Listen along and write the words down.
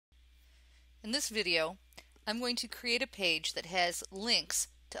In this video, I'm going to create a page that has links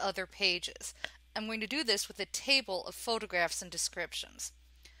to other pages. I'm going to do this with a table of photographs and descriptions.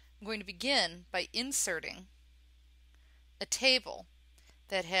 I'm going to begin by inserting a table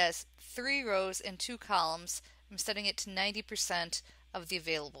that has 3 rows and 2 columns. I'm setting it to 90% of the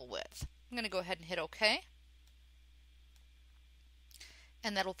available width. I'm going to go ahead and hit OK.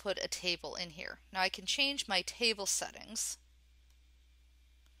 And that'll put a table in here. Now I can change my table settings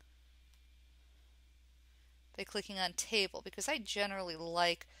by clicking on Table, because I generally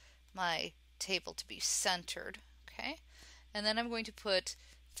like my table to be centered. Okay, and then I'm going to put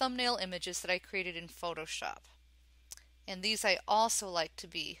thumbnail images that I created in Photoshop, and these I also like to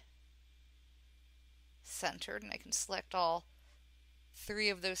be centered, and I can select all 3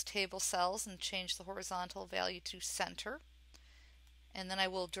 of those table cells and change the horizontal value to center. And then I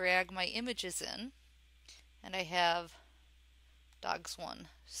will drag my images in, and I have dogs 1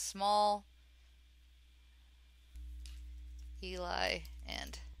 small, Eli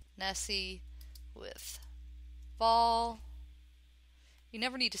and Nessie with ball. You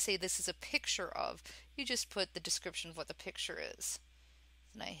never need to say this is a picture of, you just put the description of what the picture is.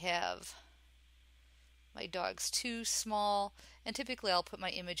 And I have my dogs 2 small, and typically I'll put my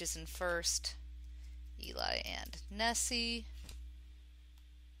images in first, Eli and Nessie,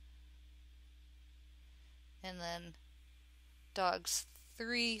 and then dogs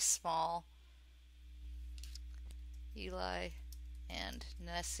 3 small, Eli and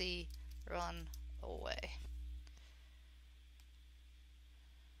Nessie run away.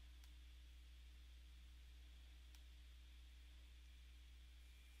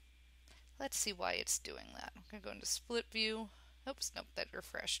 Let's see why it's doing that. I'm going to go into split view. Oops, nope, that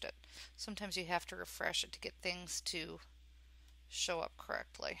refreshed it. Sometimes you have to refresh it to get things to show up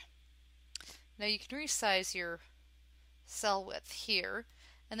correctly. Now you can resize your cell width here,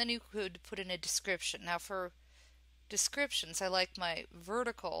 and then you could put in a description. Now for descriptions, I like my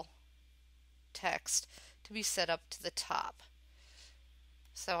vertical text to be set up to the top.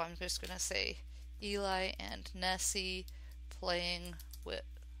 So I'm just going to say Eli and Nessie playing with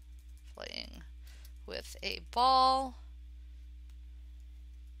a ball.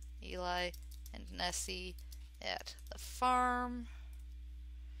 Eli and Nessie at the farm.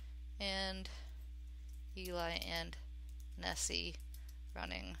 And Eli and Nessie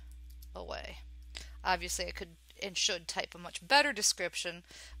running away. Obviously I could and should type a much better description,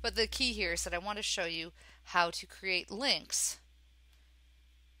 but the key here is that I want to show you how to create links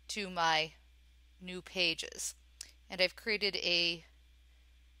to my new pages. And I've created a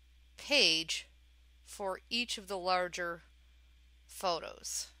page for each of the larger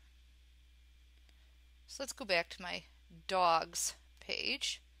photos. So let's go back to my dogs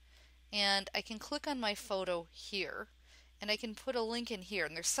page, and I can click on my photo here, and I can put a link in here,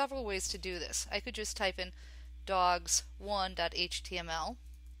 and there's several ways to do this. I could just type in dogs1.html,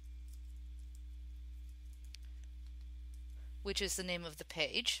 which is the name of the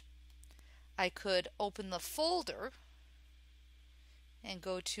page. I could open the folder and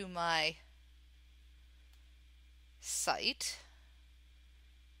go to my site,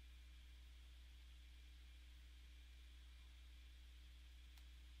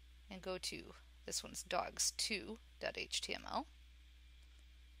 and go to, this one's dogs2.html.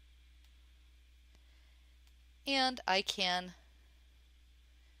 And I can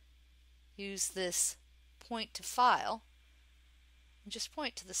use this point to file and just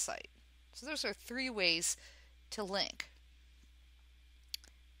point to the site. So those are 3 ways to link.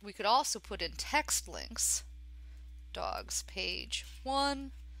 We could also put in text links, dogs page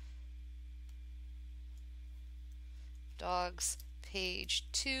 1, dogs page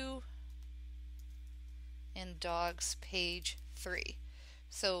 2, and dogs page 3.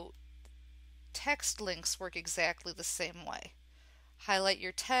 So text links work exactly the same way. Highlight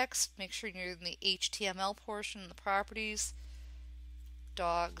your text, make sure you're in the HTML portion, the properties,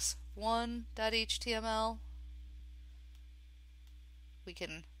 dogs1.html. We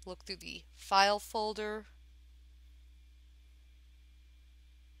can look through the file folder,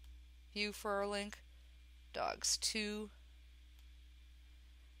 view for our link, dogs2,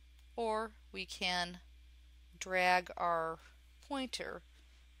 or we can drag our pointer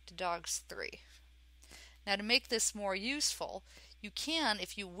to dogs3. Now to make this more useful, you can,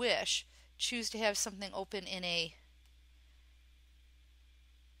 if you wish, choose to have something open in a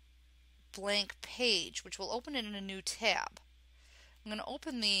blank page, which will open it in a new tab. I'm going to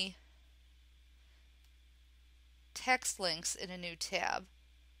open the text links in a new tab,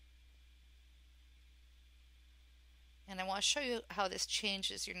 and I want to show you how this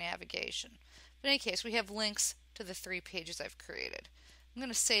changes your navigation. But in any case, we have links to the 3 pages I've created. I'm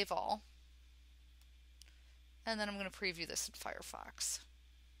going to save all. and then I'm going to preview this in Firefox.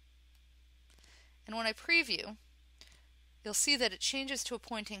 And when I preview, you'll see that it changes to a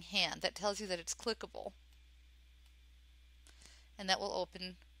pointing hand. That tells you that it's clickable, and that will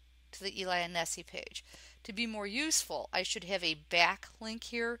open to the Eli and Nessie page. To be more useful, I should have a back link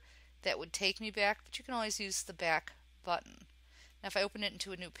here that would take me back, but you can always use the back button. Now if I open it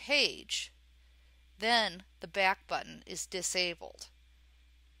into a new page, then the back button is disabled.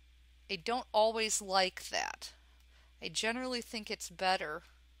 I don't always like that. I generally think it's better,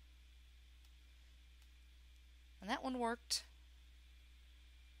 and that one worked,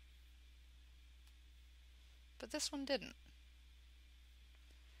 but this one didn't.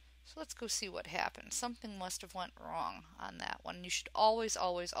 So let's go see what happened. Something must have went wrong on that one. You should always,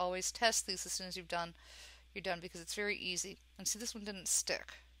 always, always test these as soon as you're done, because it's very easy. And see, this one didn't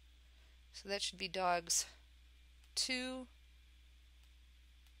stick. So that should be dogs 2,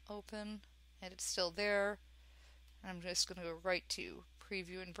 open, and it's still there. And I'm just going to go right to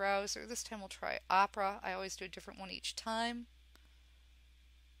preview in browser. This time we'll try Opera. I always do a different one each time.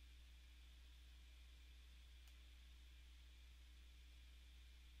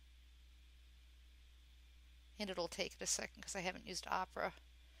 And it'll take it a second because I haven't used Opera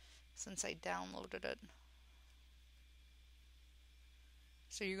since I downloaded it.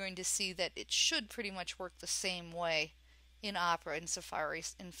 So you're going to see that it should pretty much work the same way in Opera, in Safari,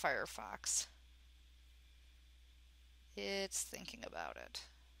 in Firefox. It's thinking about it.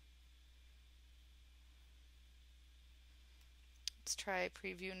 Let's try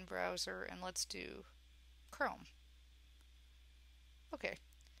preview in browser, and let's do Chrome. Okay,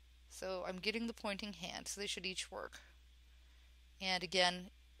 so I'm getting the pointing hand, so they should each work. And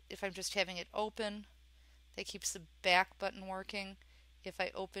again, if I'm just having it open, that keeps the back button working. If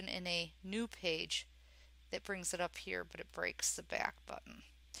I open in a new page, that brings it up here, but it breaks the back button.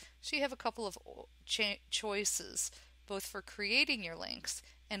 So you have a couple of choices, both for creating your links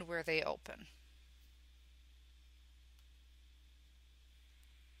and where they open.